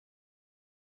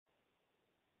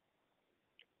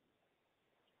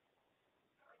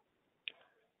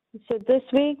So this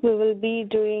week we will be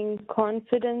doing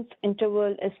confidence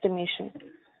interval estimation.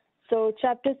 So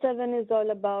chapter 7 is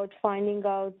all about finding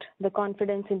out the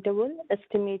confidence interval,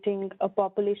 estimating a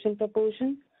population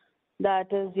proportion.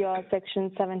 That is your section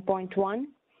 7.1.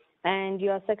 And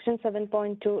your section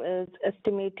 7.2 is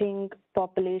estimating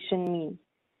population mean.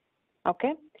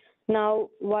 Okay. Now,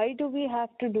 why do we have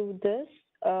to do this?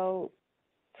 For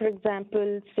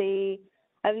example, say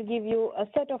I will give you a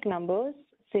set of numbers,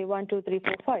 say 1, 2, 3,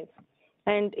 4, 5.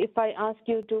 And if I ask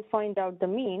you to find out the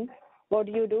mean, what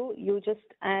do? You just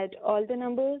add all the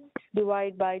numbers,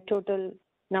 divide by total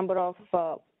number of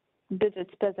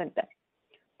digits present there,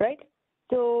 right?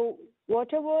 So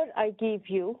whatever I give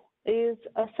you is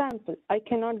a sample. I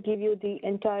cannot give you the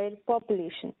entire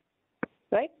population,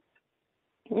 right?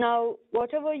 Now,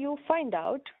 whatever you find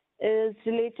out is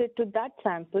related to that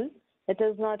sample. It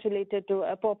is not related to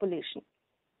a population.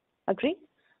 Agree?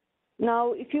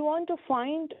 Now, if you want to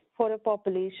find for a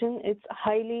population, it's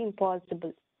highly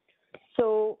impossible.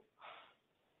 So,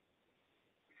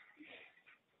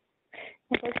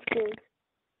 that's good.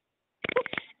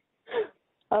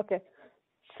 Okay.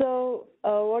 So,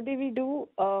 what do we do?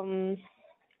 Where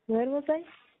was I?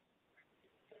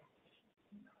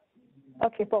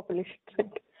 Okay, population.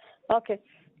 Okay.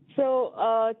 So,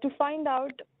 to find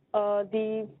out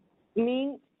the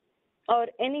mean or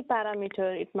any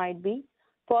parameter it might be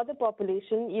for the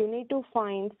population, you need to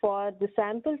find for the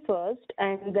sample first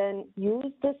and then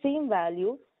use the same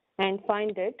value and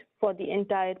find it for the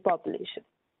entire population.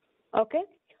 Okay?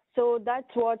 So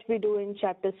that's what we do in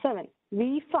chapter 7.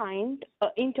 We find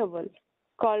an interval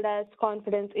called as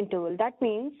confidence interval. That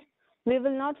means we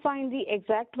will not find the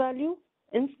exact value.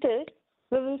 Instead,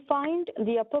 we will find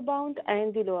the upper bound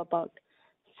and the lower bound.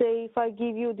 Say if I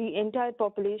give you the entire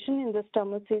population in this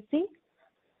term of CC,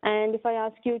 and if I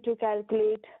ask you to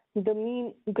calculate the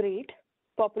mean grade,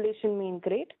 population mean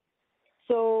grade,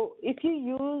 so if you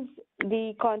use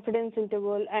the confidence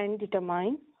interval and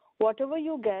determine, whatever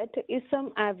you get is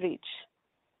some average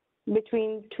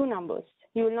between two numbers.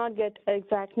 You will not get an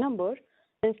exact number.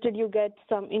 Instead, you get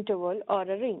some interval or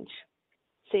a range.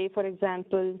 Say, for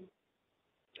example,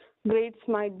 grades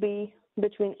might be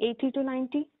between 80 to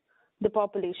 90, the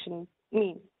population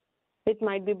mean. It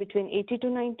might be between 80 to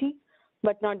 90,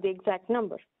 but not the exact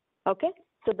number. Okay?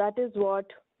 So that is what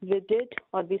we did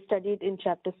or we studied in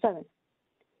chapter 7.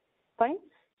 Fine?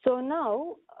 So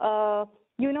now,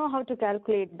 you know how to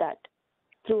calculate that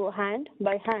through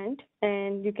by hand,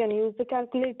 and you can use the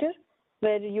calculator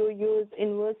where you use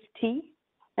inverse T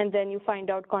and then you find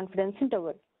out confidence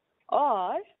interval.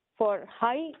 Or for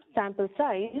high sample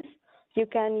size, you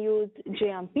can use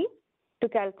JMP to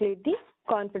calculate the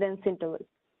confidence interval.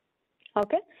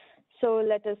 Okay, so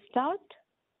let us start.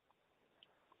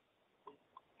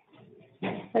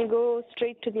 I'll go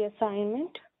straight to the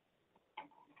assignment.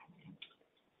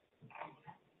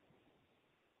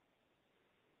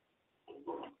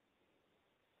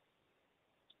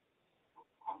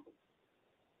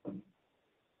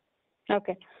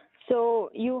 Okay, so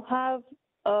you have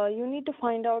you need to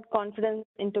find out confidence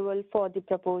interval for the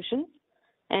proportion,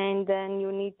 and then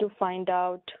you need to find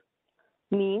out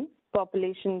mean,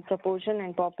 population proportion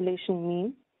and population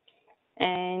mean,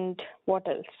 and what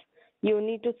else? You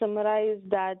need to summarize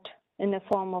that in a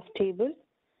form of table,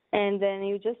 and then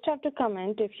you just have to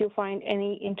comment if you find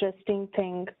any interesting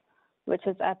thing which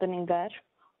is happening there,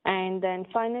 and then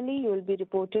finally you will be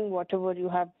reporting whatever you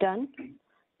have done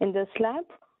in this lab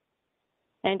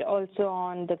and also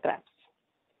on the graphs.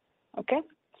 Okay,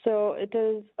 so it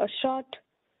is a short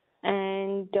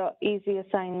and easy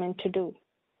assignment to do.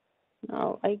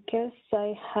 Now, I guess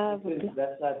I have...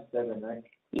 That's lab 7, right?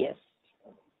 Yes.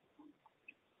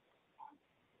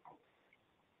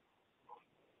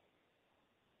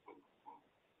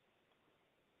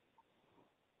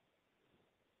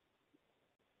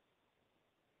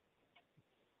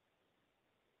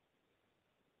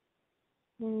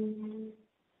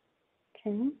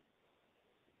 Okay.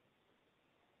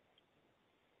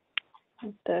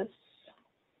 This.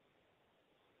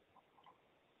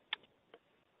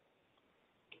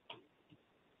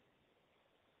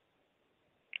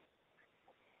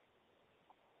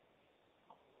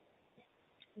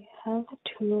 We have a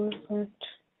tool, but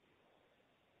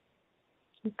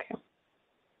okay.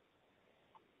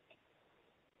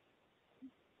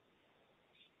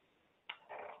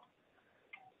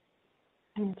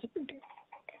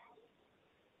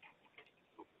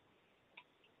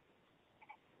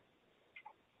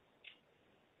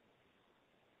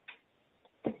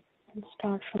 Let's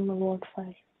start from the Word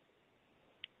file.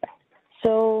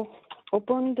 So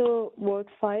open the Word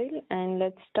file and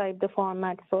let's type the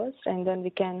format first, and then we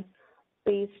can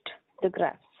paste the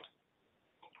graphs.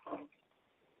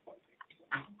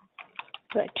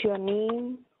 Write your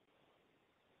name,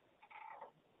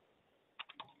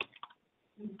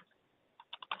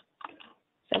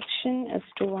 section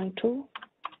S212,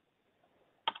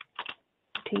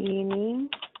 TA name,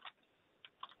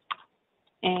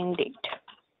 and date.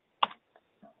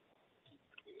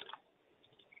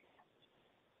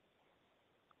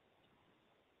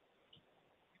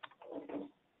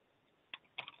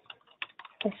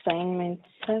 Assignment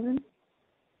 7.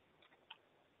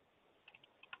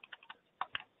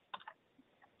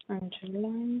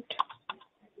 Underlined.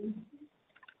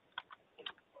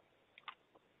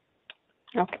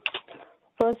 Okay.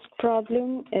 First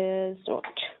problem is what?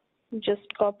 Just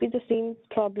copy the same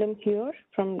problem here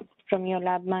from your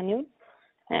lab manual,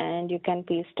 and you can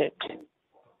paste it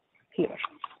here.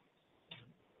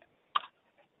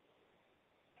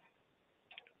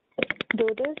 Do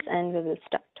this and we will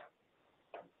start.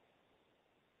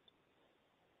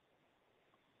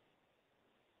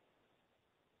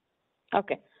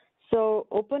 Okay, so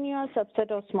open your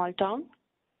subset of small town.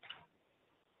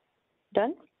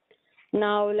 Done.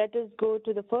 Now let us go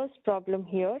to the first problem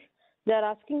here. They are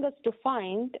asking us to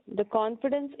find the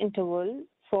confidence interval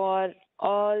for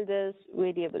all these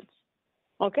variables.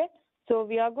 Okay, so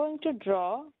we are going to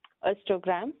draw a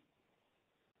histogram.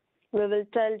 We will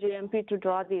tell JMP to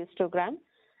draw the histogram,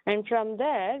 and from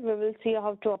there we will see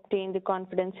how to obtain the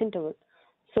confidence interval.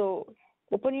 So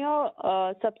open your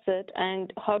subset,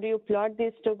 and how do you plot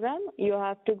the histogram? You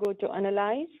have to go to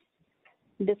Analyze,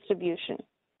 Distribution.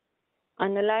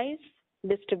 Analyze,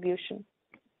 Distribution.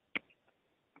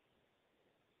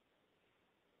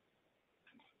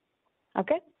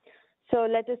 Okay, so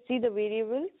let us see the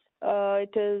variables.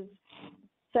 It is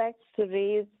sex,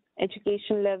 race,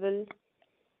 education level,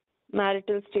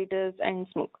 marital status, and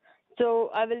smoke. So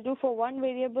I will do for one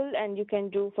variable, and you can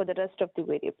do for the rest of the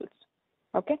variables.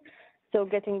 Okay, so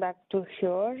getting back to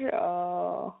here,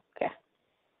 okay.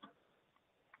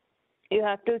 You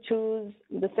have to choose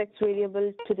the sex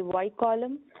variable to the Y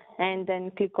column and then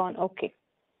click on OK.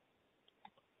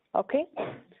 Okay,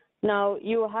 now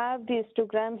you have the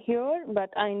histogram here, but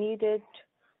I need it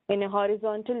in a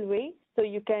horizontal way. So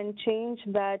you can change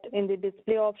that in the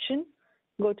display option.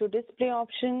 Go to display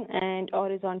option and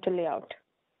horizontal layout.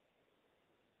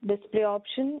 Display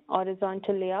option,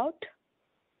 horizontal layout.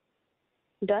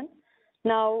 Done.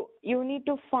 Now you need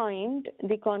to find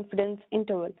the confidence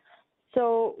interval.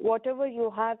 So whatever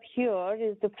you have here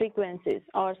is the frequencies,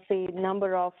 or say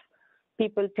number of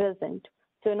people present.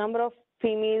 So number of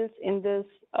females in this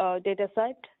data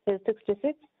set is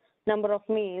 66. Number of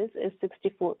males is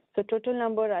 64. So total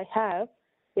number I have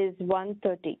is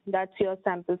 130. That's your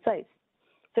sample size.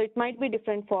 So it might be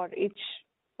different for each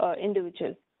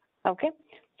individual. Okay.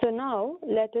 So now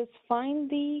let us find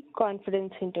the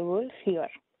confidence interval here.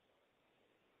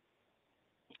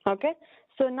 Okay.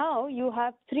 So now you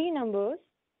have three numbers.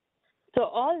 So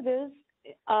all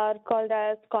these are called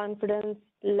as confidence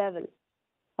level.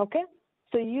 Okay.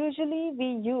 So usually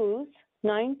we use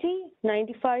 90,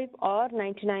 95, or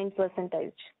 99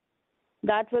 percentage.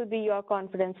 That will be your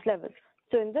confidence level.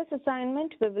 So in this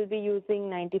assignment, we will be using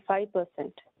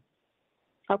 95%.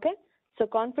 Okay. So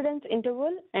confidence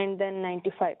interval and then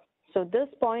 95. So this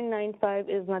 0.95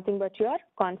 is nothing but your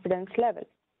confidence level.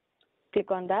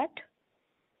 Click on that.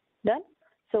 Done.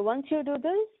 So once you do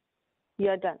this,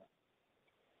 you're done.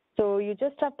 So you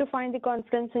just have to find the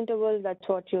confidence interval. That's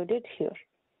what you did here.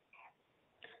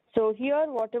 So here,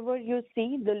 whatever you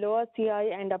see, the lower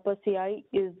CI and upper CI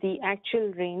is the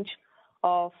actual range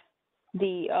of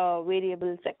the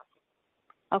variable sex.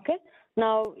 Okay.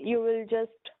 Now you will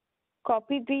just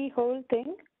copy the whole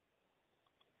thing.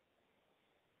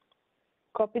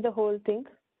 Copy the whole thing.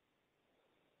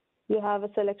 You have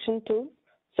a selection tool.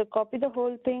 So copy the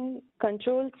whole thing,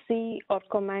 Control-C or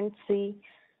Command-C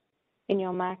in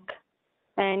your Mac,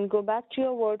 and go back to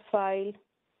your Word file.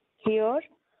 Here,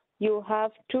 you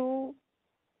have to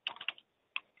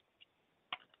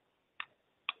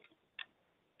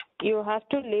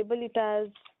label it as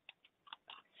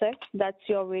sex. That's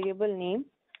your variable name,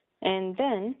 and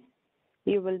then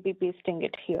you will be pasting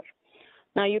it here.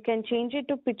 Now you can change it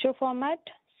to picture format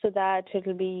so that it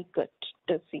will be good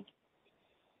to see.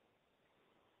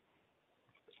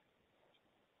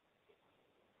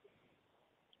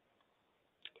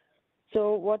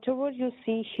 So whatever you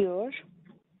see here,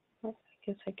 I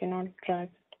guess I cannot drag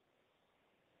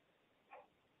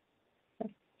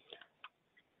it.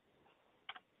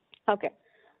 Okay,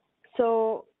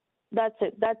 so that's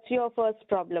it. That's your first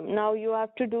problem. Now you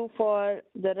have to do for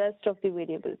the rest of the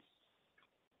variables.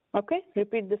 Okay,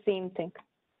 repeat the same thing.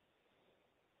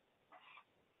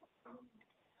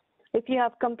 if you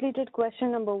have completed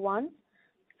question number 1,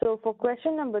 so for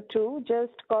question number 2,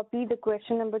 just copy the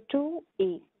question number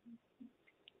 2A.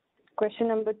 Question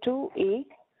number 2A,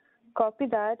 copy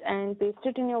that and paste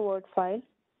it in your Word file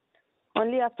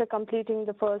only after completing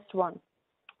the first one.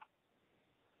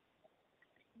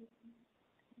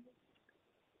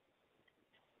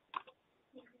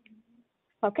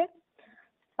 Okay?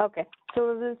 Okay,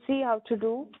 so we will see how to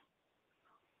do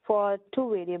for 2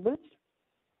 variables.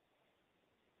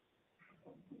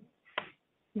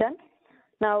 Done?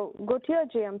 Now go to your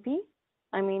JMP,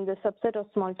 I mean the subset of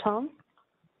small term.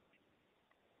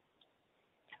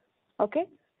 Okay,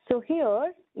 so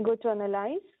here go to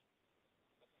Analyze,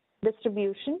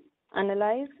 Distribution,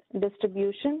 Analyze,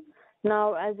 Distribution.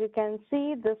 Now as you can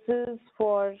see, this is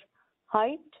for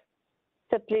height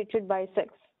separated by 6.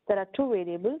 There are 2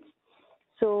 variables.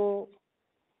 So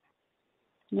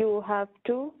you have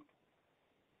to,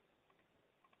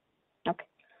 okay,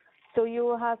 so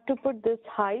you have to put this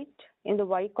height in the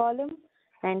Y column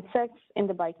and sex in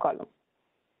the Y column.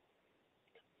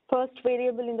 First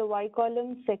variable in the Y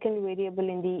column, second variable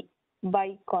in the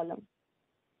Y column.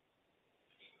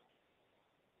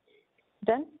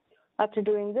 Done? After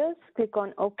doing this, click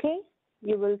on OK.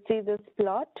 You will see this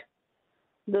plot,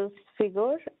 this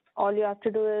figure. All you have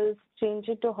to do is change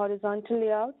it to horizontal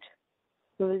layout.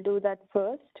 We will do that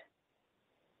first.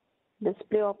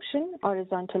 Display option,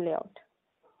 horizontal layout.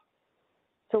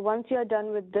 So once you are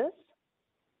done with this,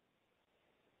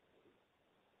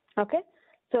 okay,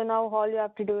 so now all you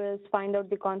have to do is find out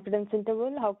the confidence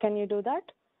interval. How can you do that?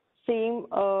 Same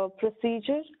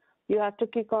procedure. You have to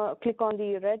click on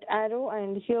the red arrow,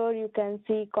 and here you can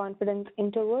see confidence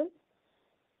interval.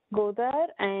 Go there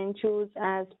and choose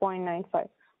as 0.95.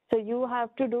 So you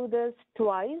have to do this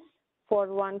twice for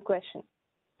one question.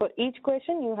 For each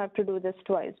question, you have to do this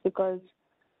twice because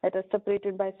it is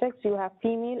separated by sex. You have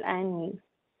female and male.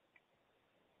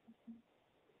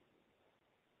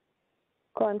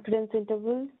 Confidence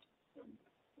interval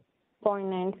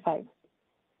 0.95.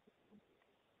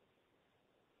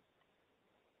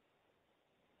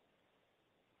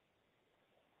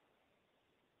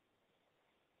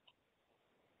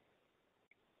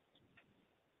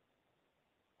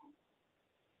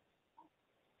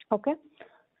 Okay,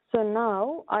 so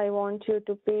now I want you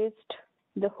to paste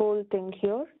the whole thing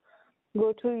here.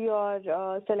 Go to your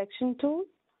selection tool.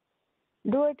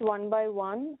 Do it one by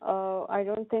one. I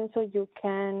don't think so you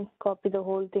can copy the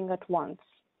whole thing at once.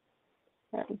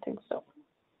 I don't think so.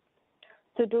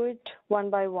 So do it one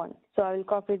by one. So I will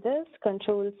copy this,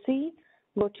 Control C,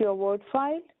 go to your Word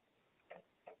file,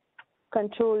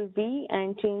 Control V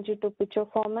and change it to picture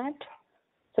format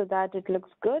so that it looks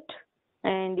good.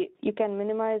 And you can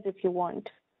minimize if you want.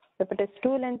 If it is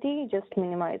too lengthy, just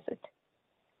minimize it.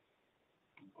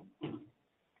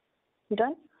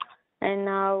 Done? And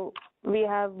now we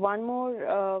have one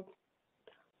more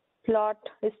plot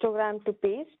histogram to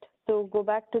paste. So go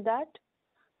back to that,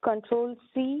 Control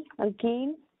C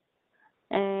again,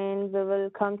 and we will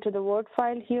come to the Word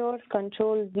file here,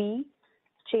 Control V,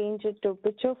 change it to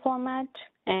picture format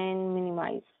and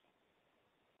minimize.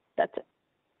 That's it.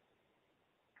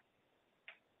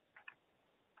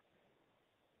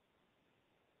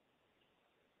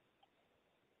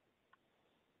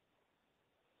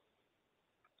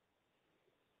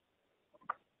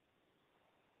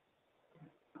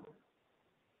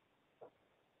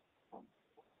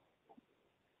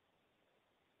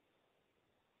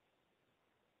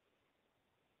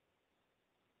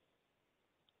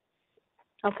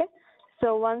 Okay,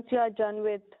 so once you are done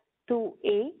with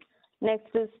 2A,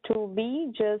 next is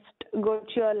 2B. Just go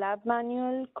to your lab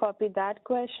manual, copy that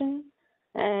question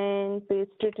and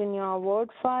paste it in your Word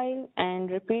file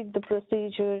and repeat the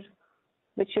procedure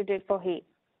which you did for A.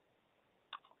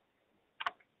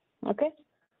 Okay,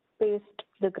 paste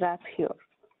the graph here.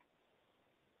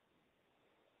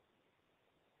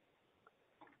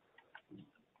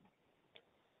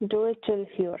 Do it till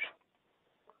here.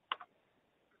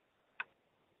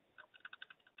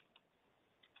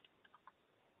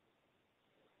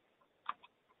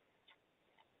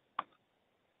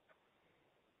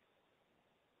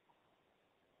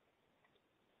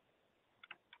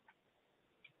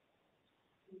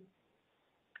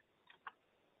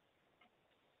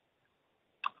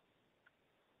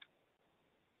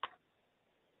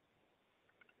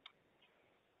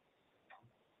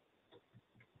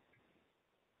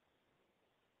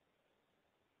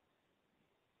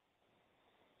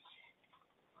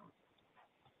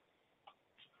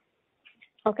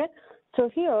 Okay, so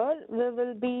here we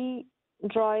will be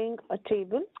drawing a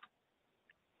table.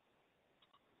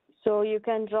 So you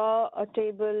can draw a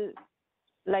table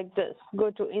like this.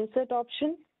 Go to Insert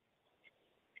option,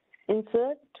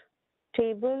 insert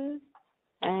table,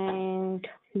 and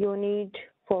you need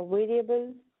for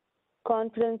variable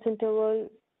confidence interval,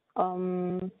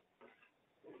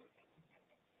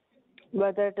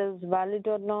 whether it is valid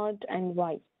or not, and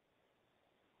why.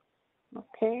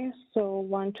 Okay, so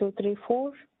 1, 2, 3,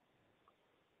 4,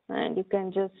 and you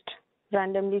can just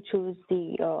randomly choose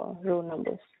the row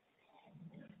numbers.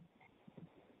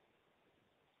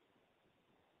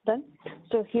 Done.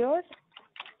 So here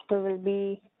we will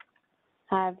be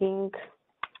having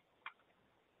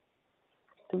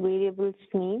the variables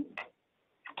name,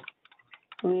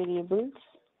 variables,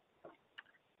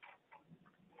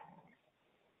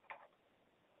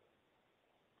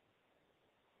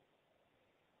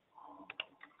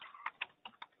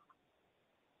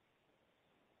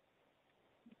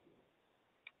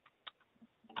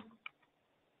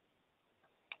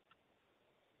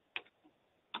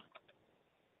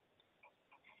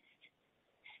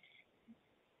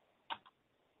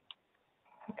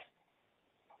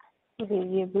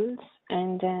 variables,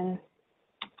 and then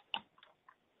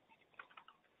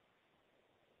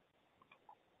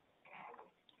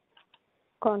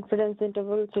confidence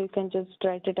interval, so you can just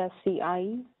write it as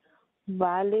CI,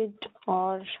 valid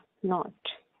or not.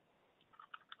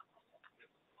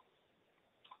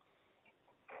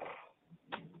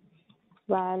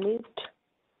 Valid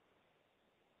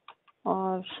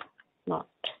or not.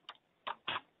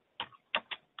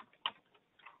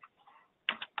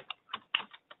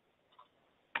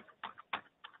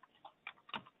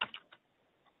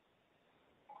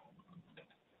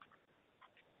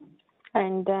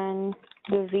 And then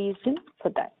the reason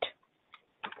for that.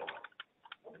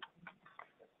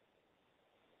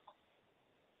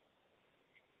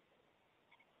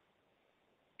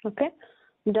 Okay,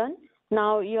 done.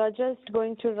 Now you are just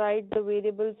going to write the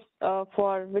variables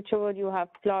for whichever you have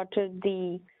plotted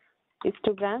the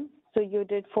histogram. So you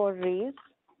did for race.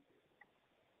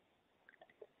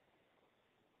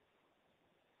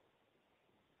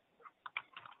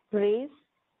 Race.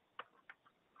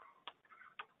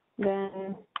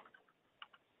 Then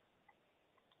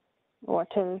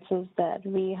what else is there?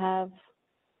 We have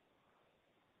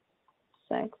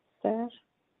sex there.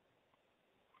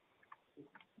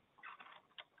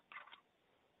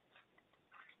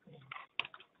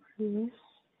 Yes.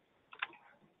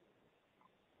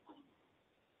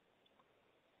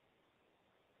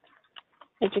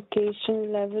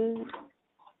 Education level.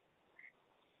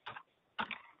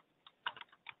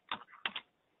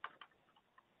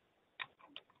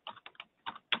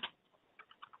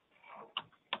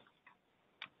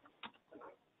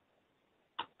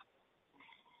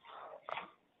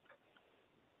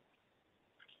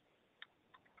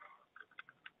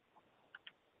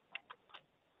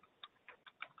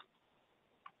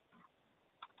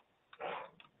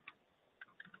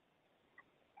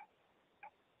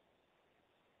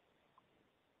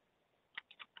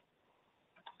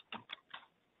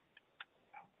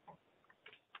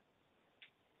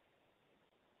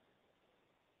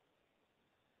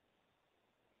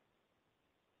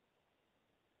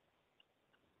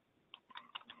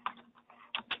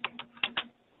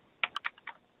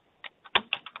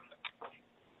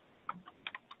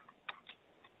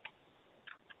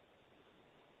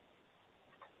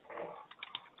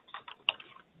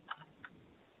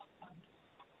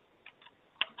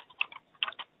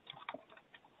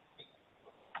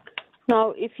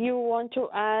 Now, if you want to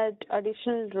add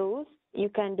additional rows, you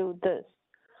can do this.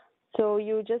 So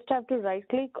you just have to right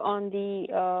click on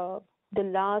the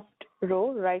last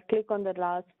row, right click on the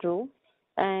last row,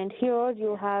 and here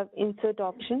you have insert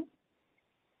option.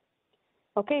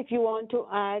 Okay, if you want to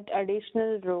add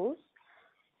additional rows,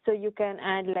 so you can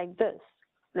add like this.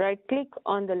 Right click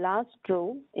on the last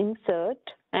row, insert,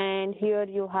 and here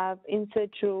you have insert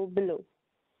row below.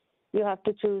 You have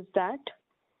to choose that.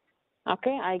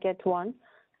 Okay, I get one.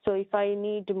 So if I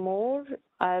need more,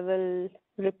 I will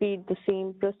repeat the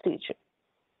same procedure.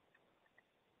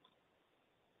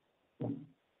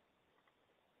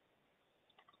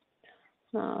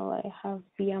 Now I have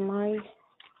BMI.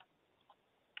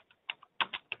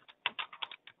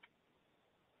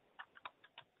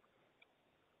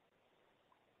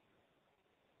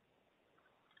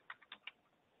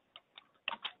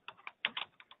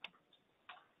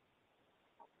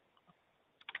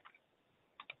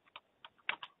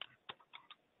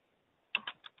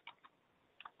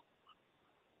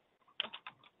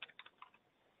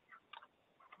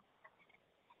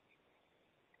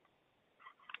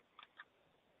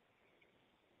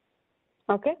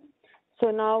 Okay, so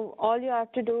now all you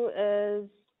have to do is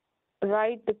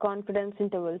write the confidence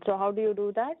interval. So how do you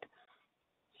do that?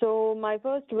 So my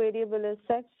first variable is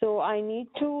sex, so I need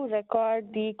to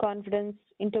record the confidence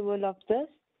interval of this.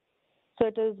 So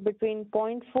it is between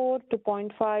 0.4 to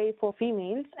 0.5 for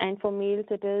females, and for males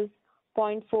it is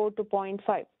 0.4 to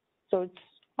 0.5. So it's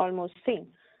almost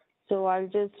same. So I'll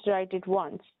just write it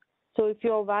once. So if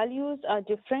your values are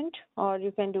different, or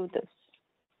you can do this.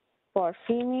 For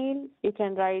female, you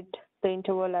can write the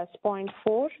interval as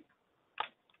 0.4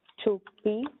 to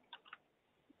P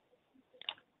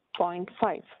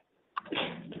 0.5.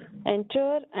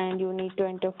 Enter, and you need to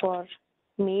enter for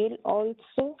male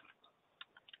also.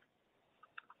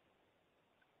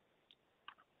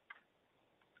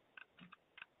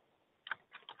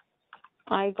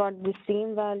 I got the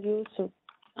same value, so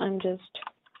I'm just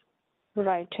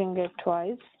writing it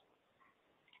twice.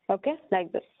 Okay,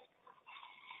 like this.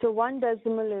 So 1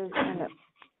 decimal is enough.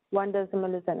 1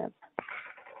 decimal is enough.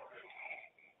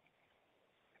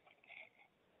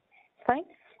 Fine.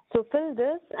 So fill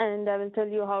this, and I will tell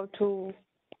you how to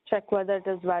check whether it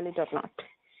is valid or not.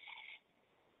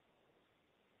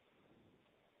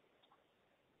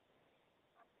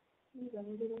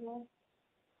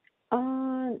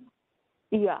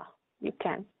 Yeah, you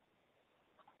can.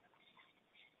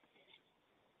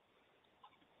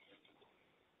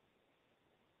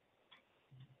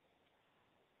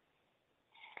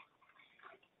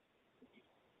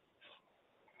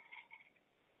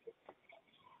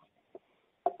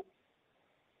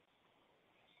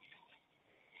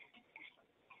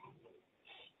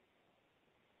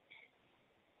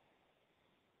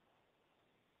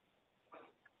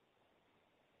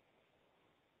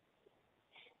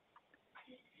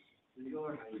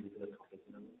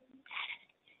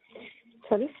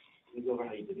 Sorry?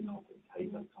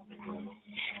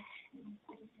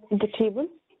 The table?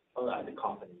 Oh, the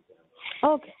confidence.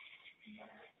 Okay.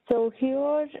 So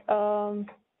here,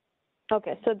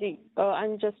 okay, so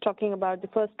I'm just talking about the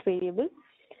first variable.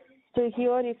 So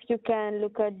here, if you can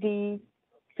look at the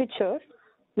picture,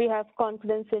 we have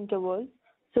confidence interval.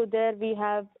 So there we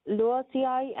have lower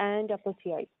CI and upper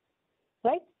CI,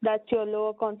 right? That's your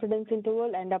lower confidence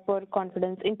interval and upper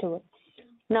confidence interval.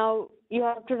 Now, you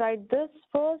have to write this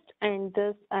first and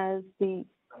this as the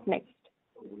next.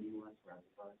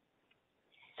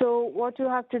 So what you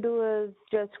have to do is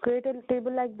just create a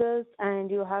table like this,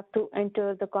 and you have to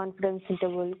enter the confidence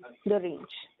interval, the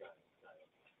range.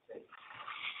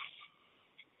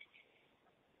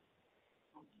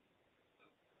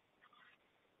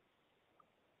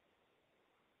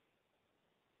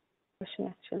 Question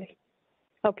actually.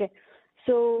 Okay.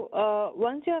 So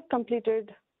once you have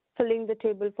completed filling the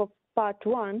table for part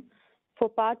 1, for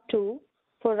part 2,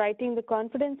 for writing the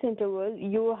confidence interval,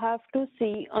 you have to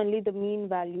see only the mean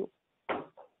value.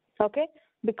 Okay?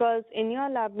 Because in your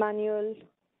lab manual,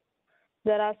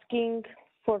 they're asking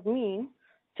for mean.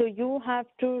 So you have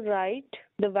to write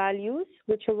the values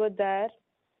which were there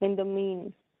in the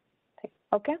mean thing.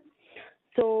 Okay?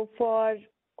 So for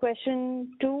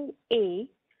question 2A,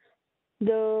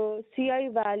 the CI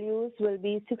values will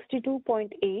be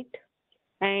 62.8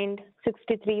 and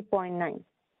 63.9.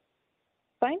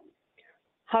 Fine?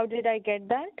 How did I get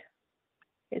that?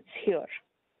 It's here.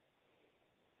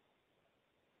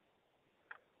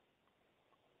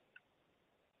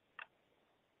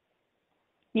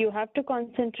 You have to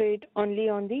concentrate only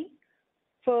on the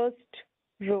first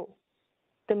row,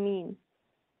 the mean.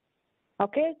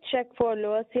 Okay, check for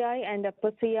lower CI and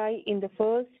upper CI in the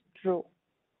first row,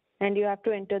 and you have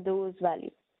to enter those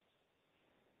values.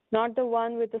 Not the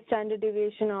one with the standard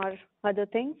deviation or other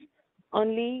things,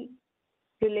 only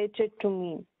related to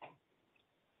mean.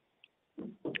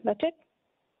 Got it?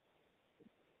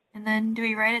 And then do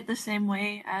we write it the same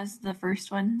way as the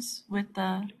first ones with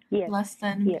the Yes. less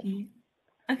than Yes. P?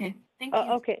 Okay, thank you.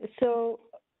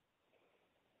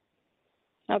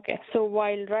 Okay, so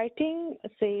while writing,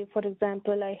 say, for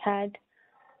example, I had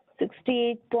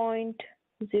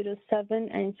 68.07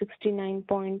 and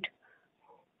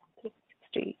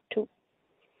 69.62.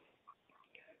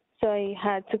 So I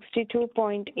had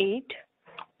 62.8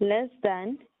 less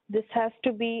than, this has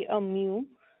to be a mu.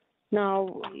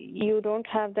 Now, you don't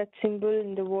have that symbol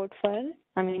in the Word file.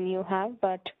 I mean, you have,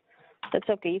 but that's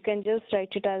okay. You can just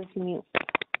write it as mu.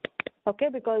 Okay,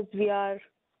 because we are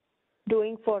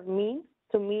doing for mean.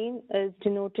 So mean is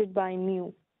denoted by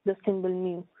mu, the symbol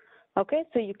mu. Okay,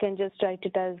 so you can just write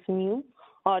it as mu,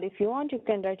 or if you want, you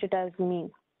can write it as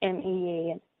mean,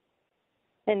 M-E-A-N.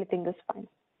 Anything is fine.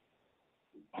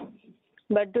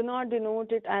 But do not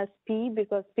denote it as P,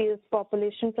 because P is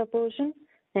population proportion,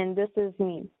 and this is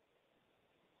mean.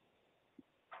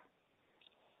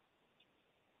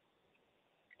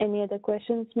 Any other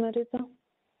questions, Marisa?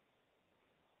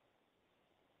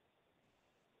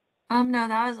 No,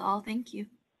 that was all. Thank you.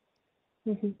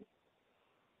 Mhm.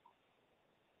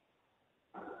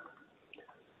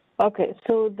 Okay,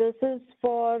 so this is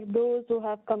for those who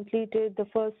have completed the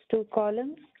first two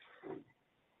columns.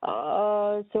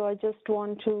 So I just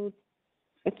want to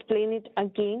explain it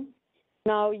again.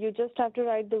 Now you just have to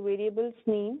write the variable's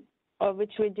name,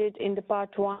 which we did in the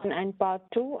part 1 and part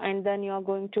 2, and then you are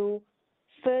going to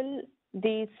fill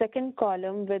the second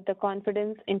column with the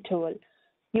confidence interval.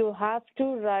 You have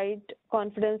to write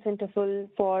confidence interval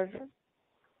for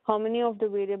how many of the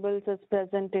variables is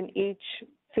present in each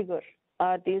figure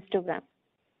or the histogram.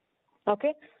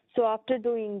 Okay, so after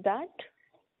doing that,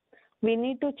 we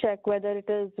need to check whether it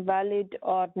is valid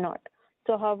or not.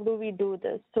 So how do we do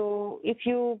this? So if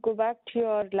you go back to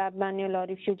your lab manual, or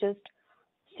if you just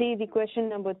see the question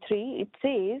number 3, it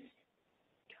says,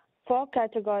 for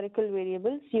categorical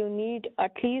variables, you need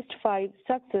at least 5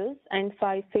 success and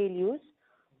 5 failures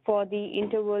for the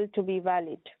interval to be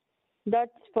valid.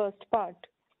 That's first part.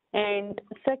 And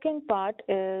second part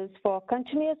is, for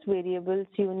continuous variables,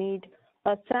 you need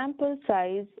a sample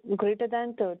size greater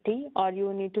than 30, or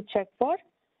you need to check for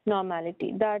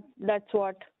normality. That's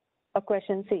what a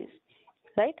question says,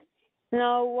 right?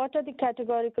 Now, what are the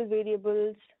categorical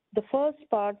variables? The first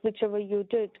part, whichever you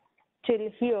did till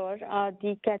here, are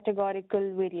the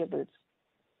categorical variables,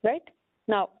 right?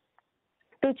 Now,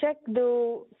 to check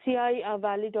the CI are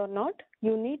valid or not,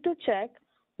 you need to check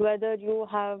whether you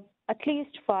have at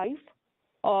least 5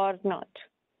 or not.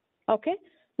 Okay?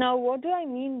 Now, what do I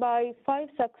mean by 5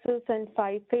 success and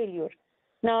 5 failure?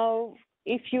 Now,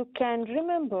 if you can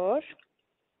remember,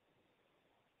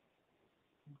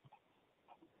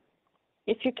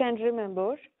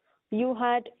 you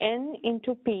had N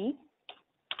into P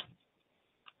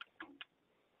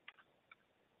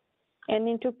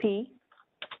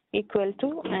equal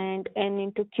to and N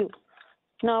into Q.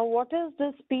 Now, what is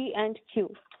this P and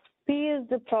Q? P is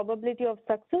the probability of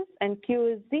success and Q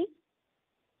is the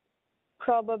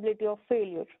probability of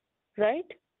failure, right?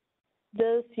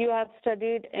 This you have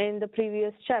studied in the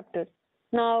previous chapter.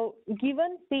 Now,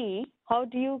 given P, how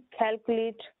do you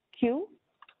calculate Q?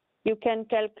 You can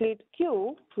calculate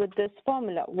Q with this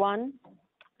formula, 1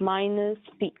 minus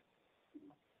P.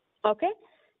 Okay?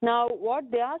 Now,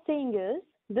 what they are saying is,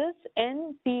 this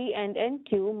NP and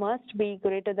NQ must be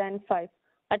greater than 5.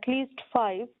 At least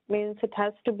 5 means it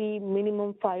has to be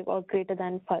minimum 5 or greater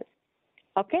than 5.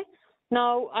 Okay?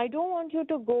 Now, I don't want you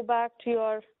to go back to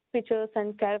your pictures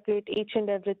and calculate each and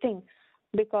everything,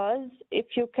 because if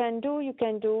you can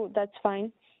do, that's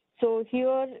fine. So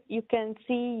here you can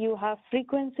see you have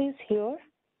frequencies here,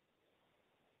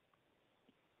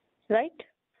 right?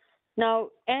 Now,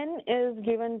 N is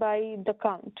given by the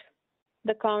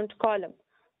count column.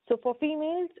 So for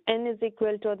females, N is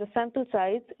equal to, the sample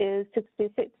size is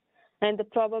 66, and the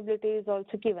probability is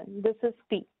also given. This is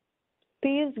P.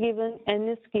 P is given, N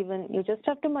is given. You just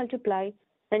have to multiply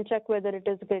and check whether it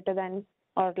is greater than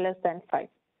or less than 5.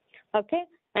 Okay?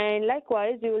 And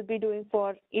likewise, you will be doing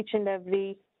for each and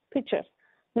every picture.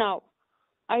 Now,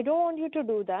 I don't want you to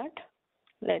do that.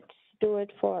 Let's do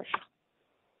it for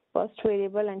first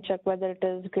variable and check whether it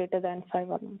is greater than 5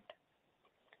 or not.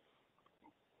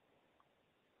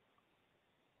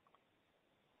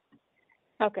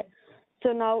 Okay,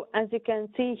 so now as you can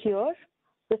see here,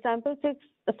 the sample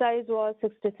size was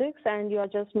 66 and you are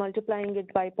just multiplying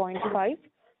it by 0.5.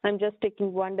 I'm just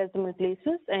taking 1 decimal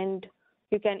places and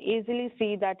you can easily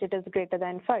see that it is greater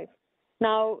than 5.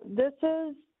 Now, this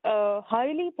is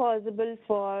highly possible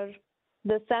for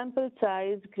the sample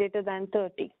size greater than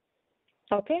 30.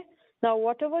 Okay, now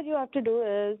whatever you have to do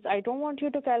is, I don't want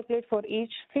you to calculate for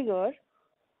each figure,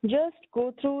 just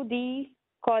go through the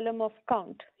column of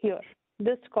count here,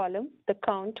 this column, the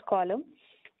count column,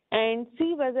 and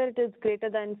see whether it is greater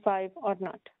than 5 or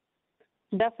not.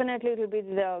 Definitely it will be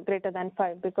greater than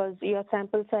 5 because your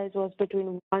sample size was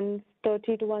between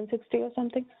 130 to 160 or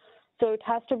something. So it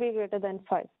has to be greater than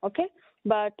 5, okay?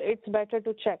 But it's better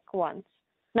to check once.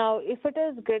 Now, if it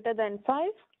is greater than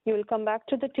 5, you will come back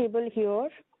to the table here.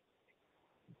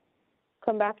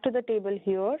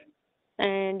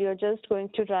 And you're just going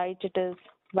to write it is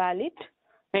valid.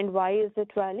 And why is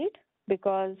it valid?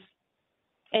 Because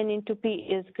N into P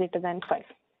is greater than 5.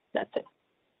 That's it.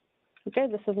 Okay,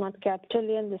 this is not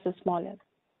capital N, this is small n.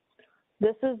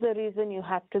 This is the reason you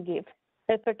have to give.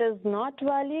 If it is not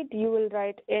valid, you will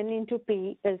write N into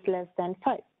P is less than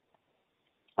 5.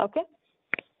 Okay?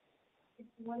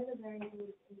 One of the variables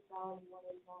is valid, one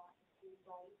is not.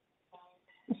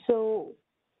 So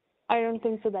I don't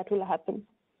think so that will happen.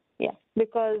 Yeah,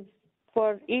 because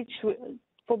for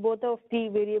both of the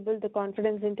variables, the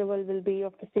confidence interval will be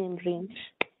of the same range.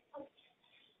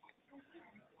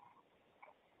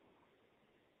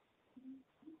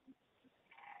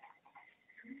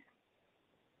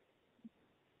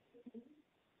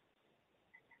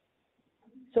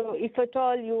 So if at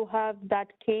all you have that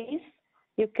case,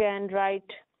 you can write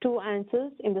two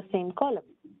answers in the same column.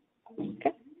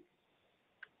 Okay.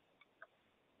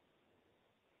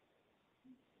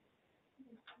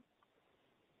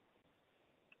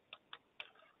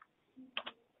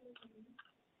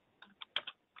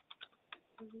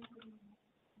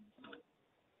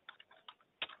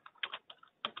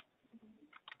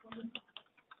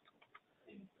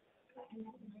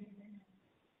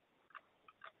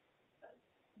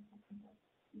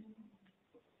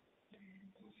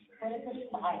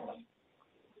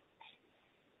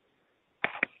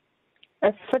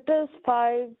 If it is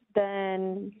 5,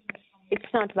 then it's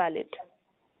not valid.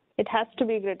 It has to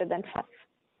be greater than 5.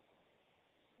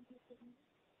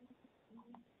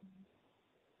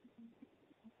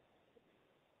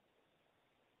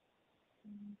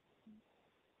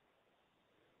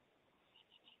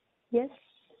 Yes?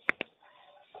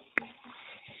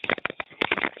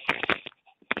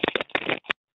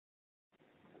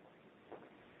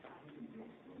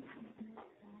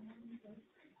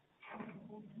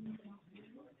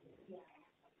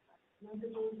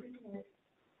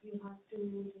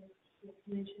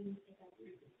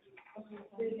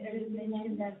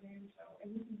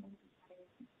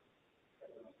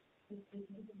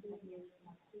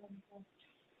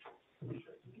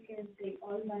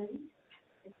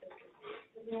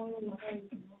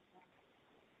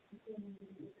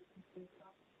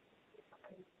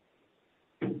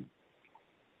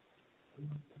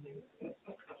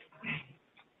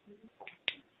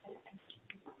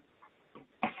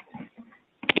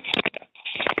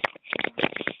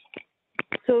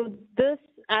 So this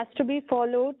has to be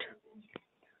followed.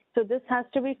 So this has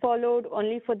to be followed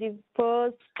only for the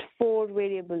first 4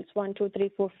 variables, 1, 2,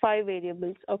 3, 4, 5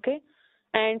 variables, okay?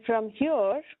 And from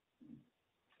here,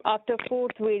 after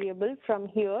 4th variable, from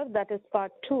here, that is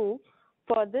part 2,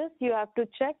 for this you have to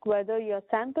check whether your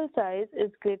sample size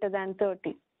is greater than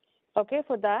 30. Okay,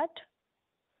 for that,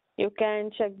 you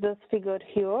can check this figure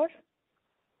here.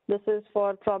 This is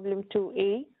for problem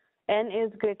 2A. N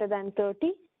is greater than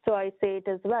 30, so I say it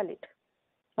is valid.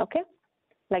 Okay,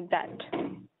 like that.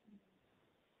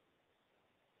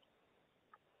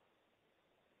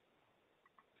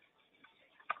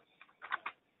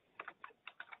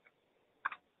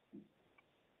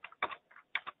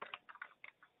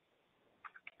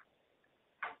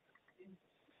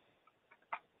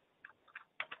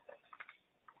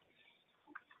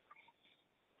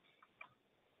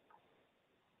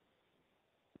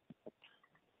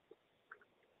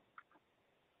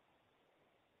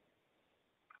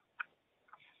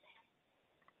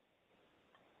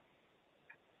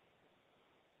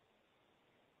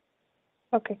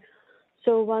 Okay,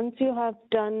 so once you have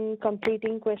done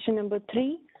completing question number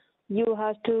 3, you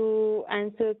have to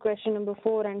answer question number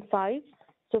 4 and 5.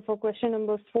 So for question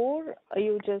number 4,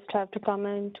 you just have to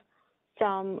comment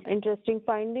some interesting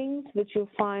findings which you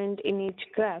find in each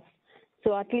graph.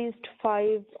 So at least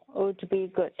 5 would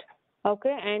be good.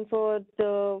 Okay, and for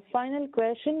the final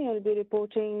question, you'll be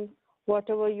reporting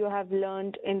whatever you have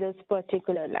learned in this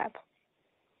particular lab.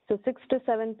 So 6 to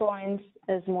 7 points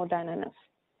is more than enough.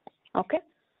 Okay,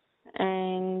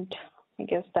 and I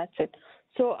guess that's it.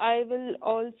 So I will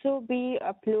also be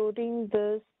uploading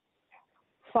this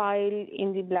file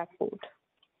in the Blackboard.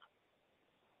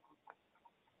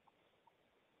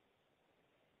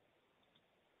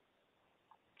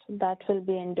 So that will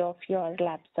be end of your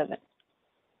lab 7.